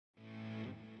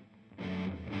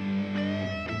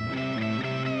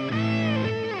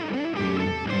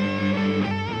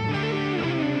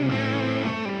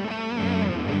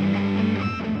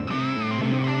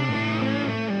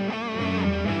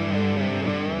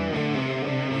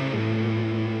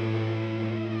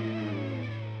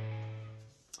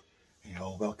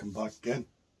welcome back again.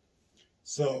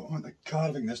 So on the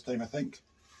carving this time, I think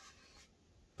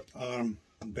arm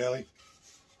and belly.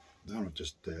 Then I've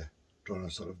just drawn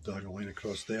a sort of diagonal line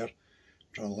across there,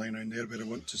 drawn a line around there where I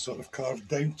want to sort of carve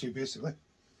down to, basically.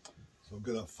 So I'll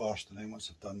do that first, and then once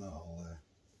I've done that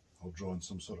I'll draw on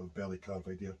some sort of belly carve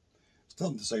idea. Still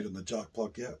haven't decided on the jack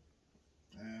plug yet.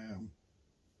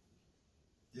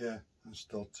 Yeah, that's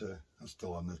still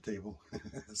on the table,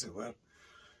 as it were.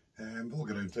 We'll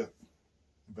get into it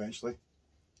eventually.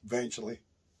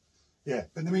 Yeah,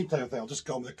 but in the meantime I think I'll just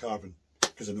go on with the carving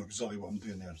because I know exactly what I'm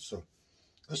doing there. So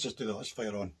let's just do that, let's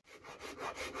fire on.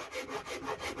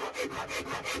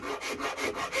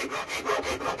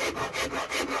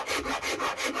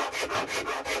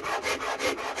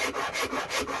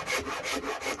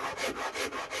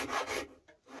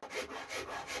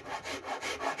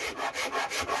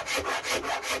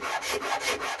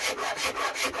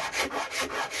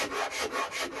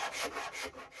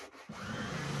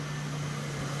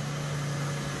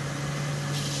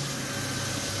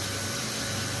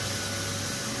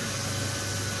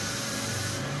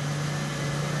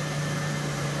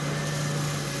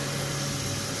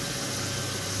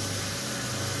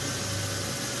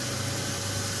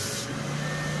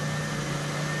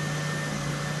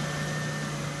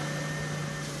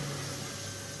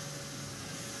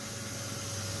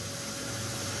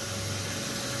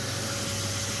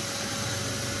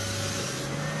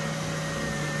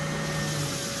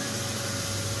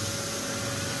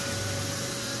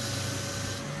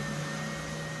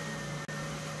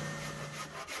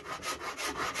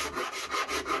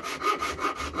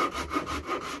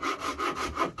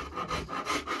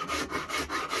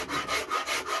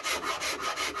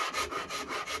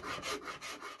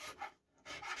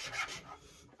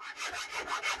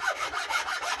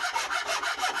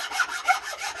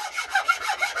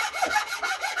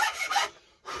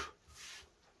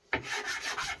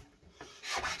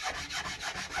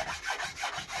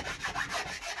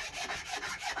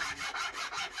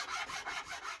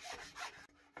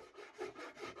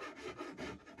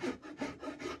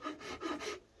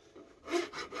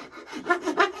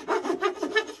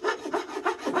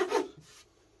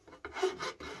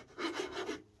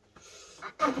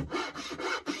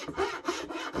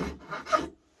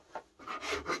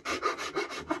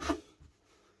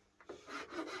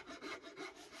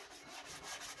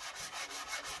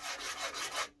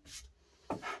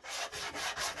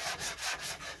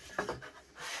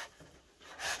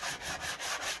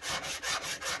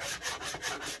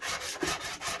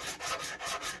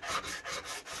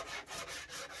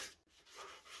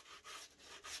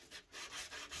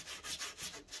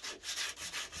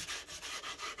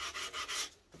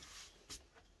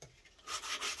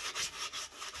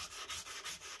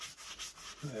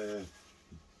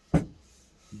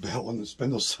 Belt on the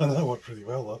spindle sander, that worked really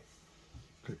well, that.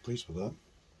 Quite pleased with that.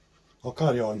 I'll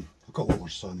carry on, I've got a lot more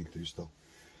sanding to do still.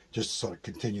 Just to sort of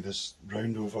continue this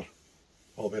round over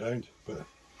all the way around, but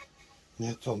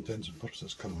yeah, to all intents and purposes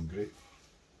it's come on great.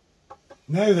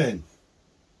 Now then,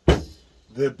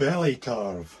 the belly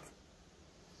carve.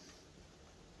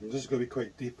 And this is going to be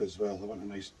quite deep as well. I want a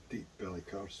nice deep belly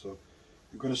carve, so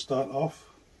I'm going to start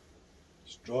off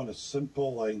just drawing a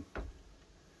simple line.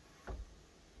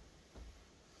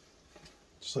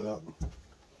 Just like that.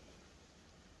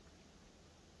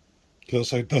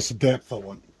 That's the depth I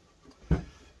want.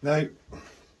 Now,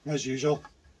 as usual,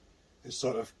 it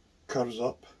sort of curves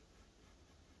up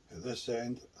at this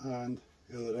end and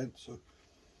the other end, so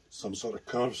some sort of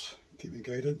curves keep me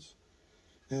guidance.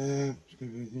 It's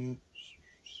going to be here,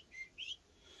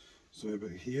 so about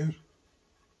here.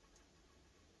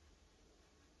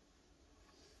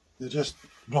 They're just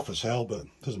rough as hell, but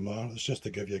it doesn't matter, it's just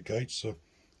to give you a guide, so a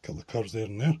couple of curves there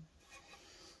and there.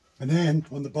 And then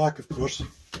on the back, of course,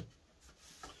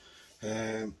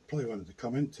 probably wanted to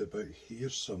come into about here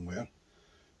somewhere,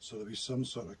 so there'll be some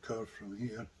sort of curve from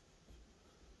here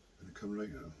and come right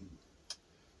up.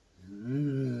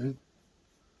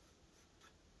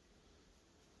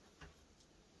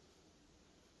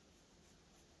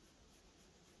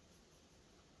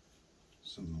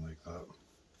 Something like that.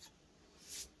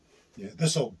 Yeah,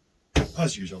 this'll,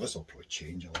 as usual, this'll probably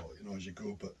change a lot, you know, as you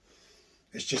go, but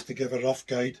it's just to give a rough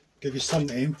guide, give you something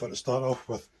to aim for to start off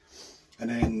with, and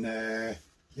then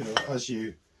you know, as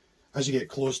you get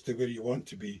close to where you want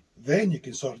to be, then you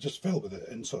can sort of just fill with it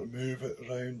and sort of move it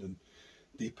around and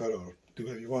deeper or do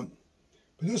whatever you want.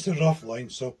 But this is a rough line,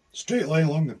 so straight line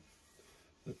along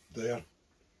there, a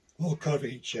little curve at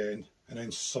each end, and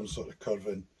then some sort of curve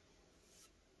in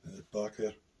at the back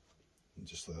there, and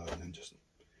just like that, and then just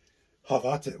have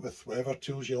at it with whatever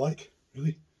tools you like,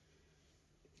 really.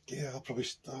 Yeah, I'll probably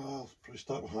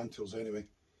start with hand tools anyway,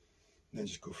 and then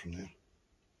just go from there.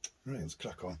 Right, let's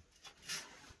crack on.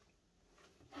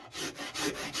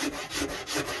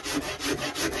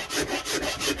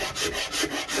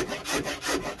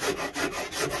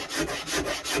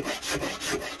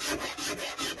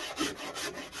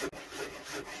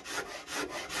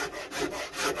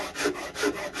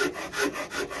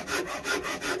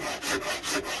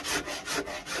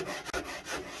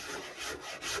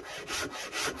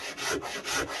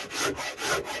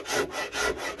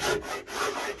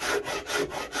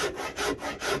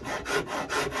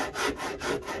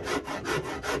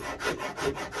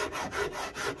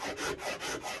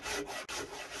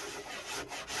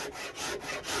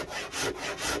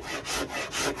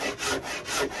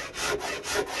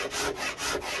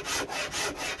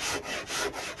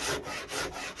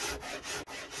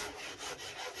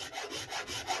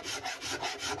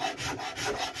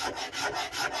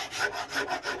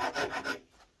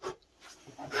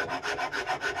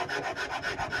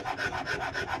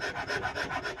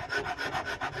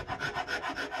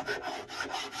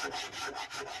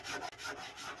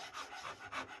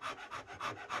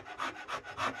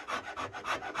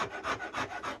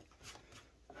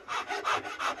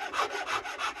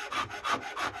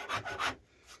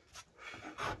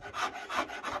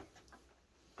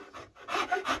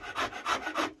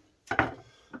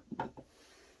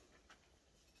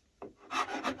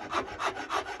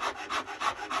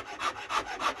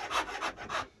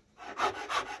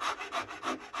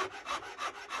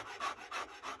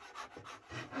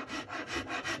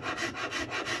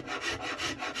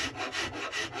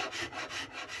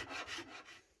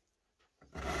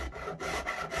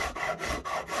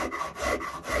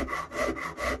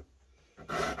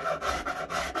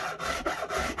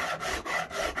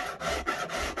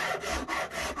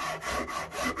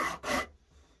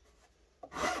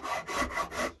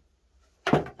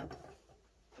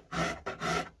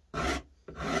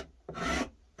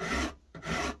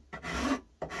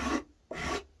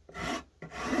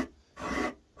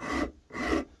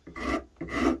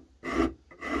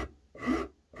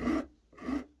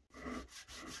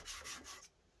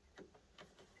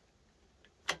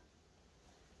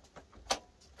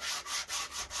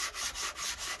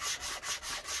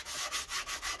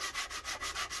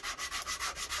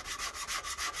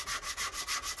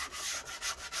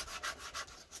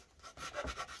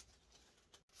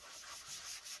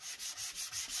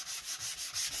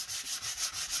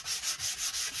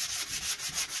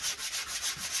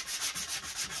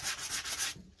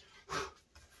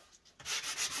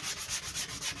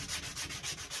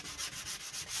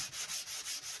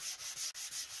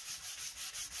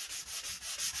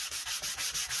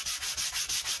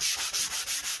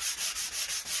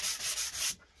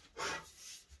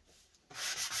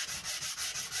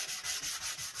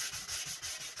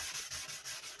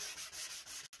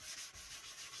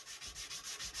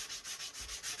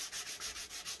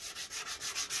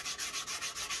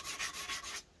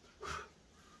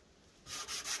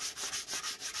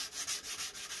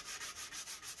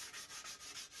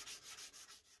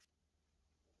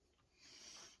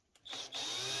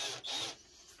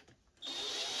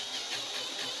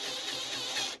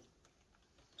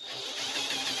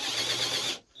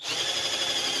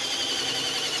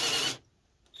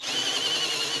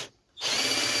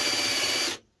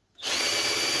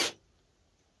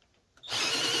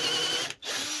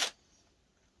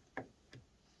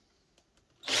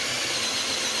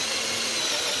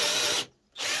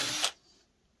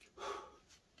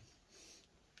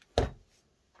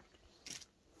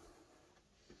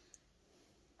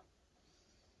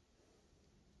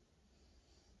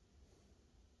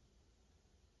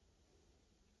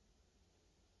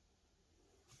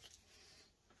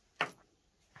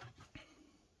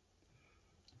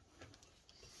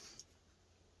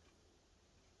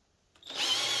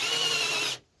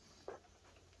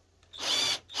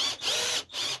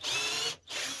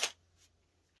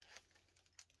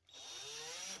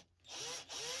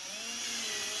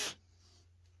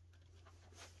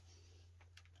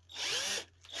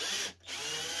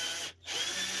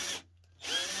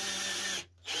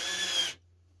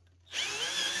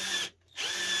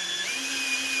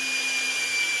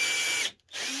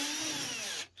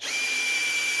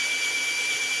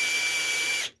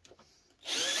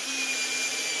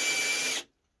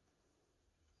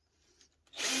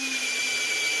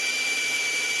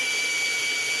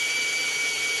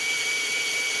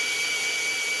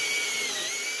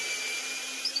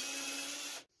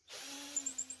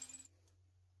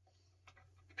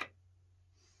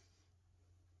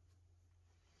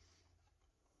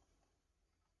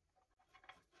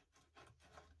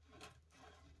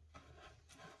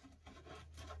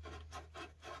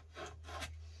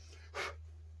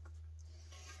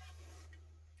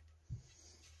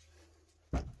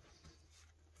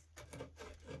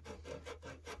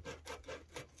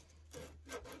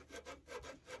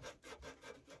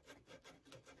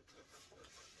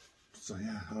 So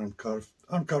yeah, arm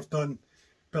carve done,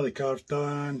 belly carve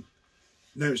done.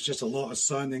 Now it's just a lot of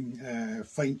sanding,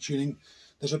 fine tuning.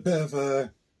 There's a bit of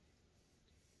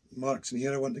marks in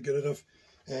here I want to get rid of.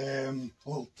 A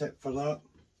little tip for that: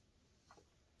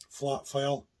 flat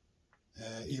file.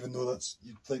 Even though that's,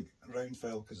 you'd think a round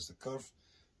file because it's a curve,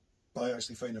 but I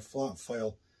actually find a flat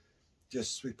file,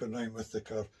 just sweeping around with the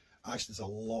curve, actually does a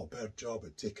lot better job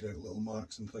at taking out little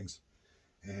marks and things.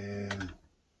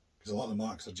 Because a lot of the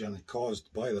marks are generally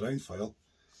caused by the round file,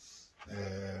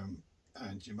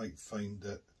 and you might find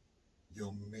that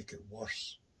you'll make it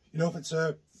worse. You know, if it's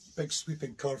a big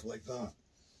sweeping curve like that,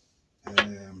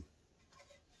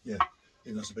 yeah,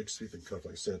 you know, it's a big sweeping curve,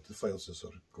 like I said, the files are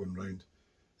sort of going round.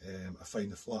 I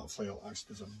find the flat file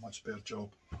actually does a much better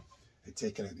job at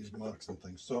taking out these marks and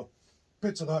things. So,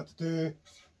 bits of that to do.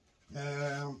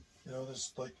 You know,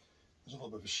 there's a little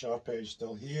bit of a sharp edge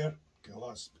still here. Get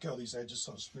all these edges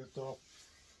sort of smoothed off.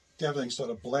 Get everything sort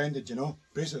of blended, you know,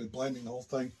 basically blending the whole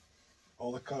thing,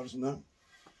 all the curves and that.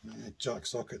 Jack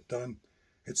socket done.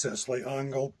 It's at a slight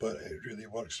angle, but it really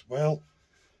works well.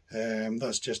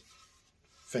 That's just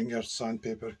finger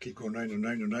sandpaper, keep going round and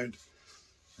round and round,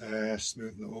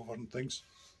 smoothing it over and things.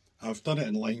 I've done it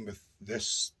in line with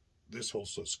this whole,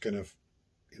 so it's kind of,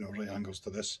 you know, right angles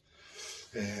to this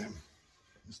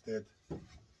instead.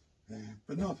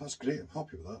 But no, that's great. I'm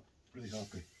happy with that. Really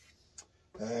happy.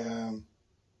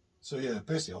 So yeah,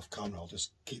 basically off camera I'll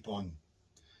just keep on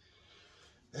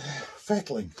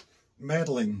fettling,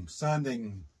 meddling,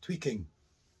 sanding, tweaking,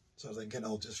 so I get it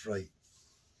all just right.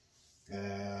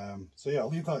 So yeah, I'll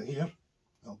leave that here.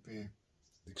 That'll be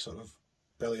the sort of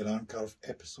belly and arm carve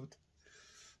episode.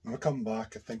 When I come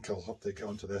back, I think I'll have to get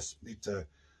onto this. Need to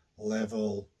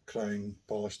level, crown,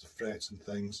 polish the frets and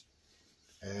things.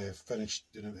 Finish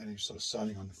doing any sort of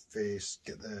sanding on the face.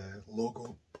 Get the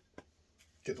logo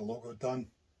done.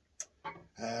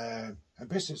 And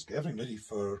basically just get everything ready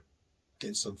for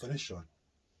getting some finish on.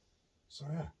 So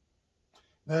yeah.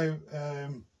 Now,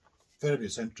 if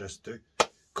anybody's interested,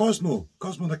 Cosmo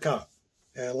the cat.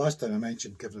 Last time I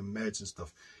mentioned giving him meds and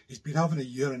stuff. He's been having a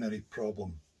urinary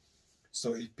problem.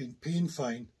 So he's been peeing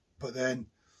fine, but then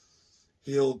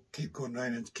he'll keep going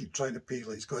round and keep trying to pee.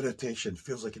 Like he's got irritation,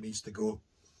 feels like he needs to go.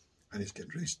 And he's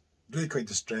getting really quite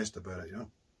distressed about it, you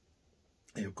know.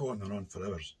 And he'll go on and on for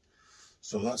hours.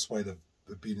 So that's why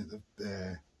they've been at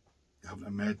the having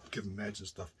a giving meds and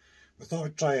stuff. We thought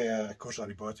we'd try a course of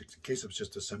antibiotics in case it was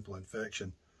just a simple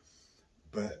infection.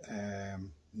 But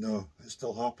no, it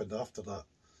still happened after that.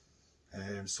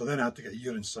 So then I had to get a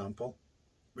urine sample,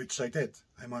 which I did.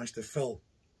 I managed to fill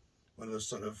one of those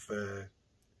sort of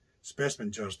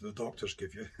specimen jars that the doctors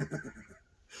give you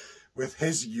with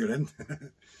his urine.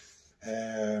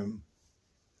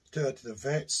 Took that to the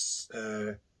vets.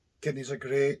 Kidneys are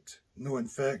great, no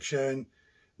infection,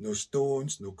 no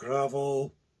stones, no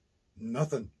gravel,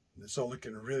 nothing. It's all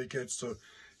looking really good. So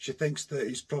she thinks that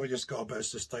he's probably just got a bit of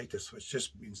cystitis, which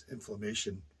just means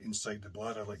inflammation inside the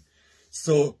bladder. Like,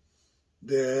 so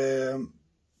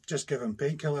just give him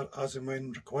painkiller as and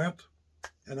when required,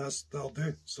 and that'll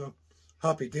do. So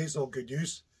happy days, all good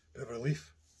news, bit of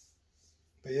relief.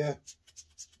 But yeah,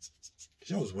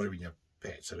 you always worry when your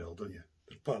pets are ill, don't you?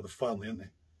 They're part of the family, aren't they?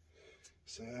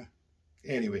 So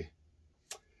anyway,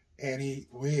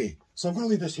 so I'm going to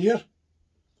leave this here.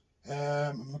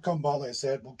 We'll come back, like I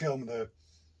said, we'll get on with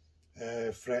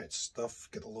the fret stuff,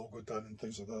 get the logo done and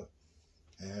things like that,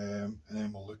 and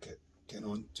then we'll look at getting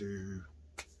on to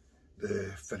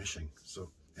the finishing. So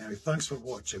anyway, thanks for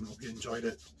watching, hope you enjoyed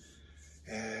it.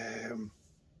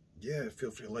 Yeah,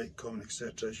 feel free to like, comment,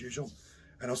 etc. as usual,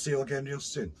 and I'll see you all again real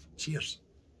soon. Cheers.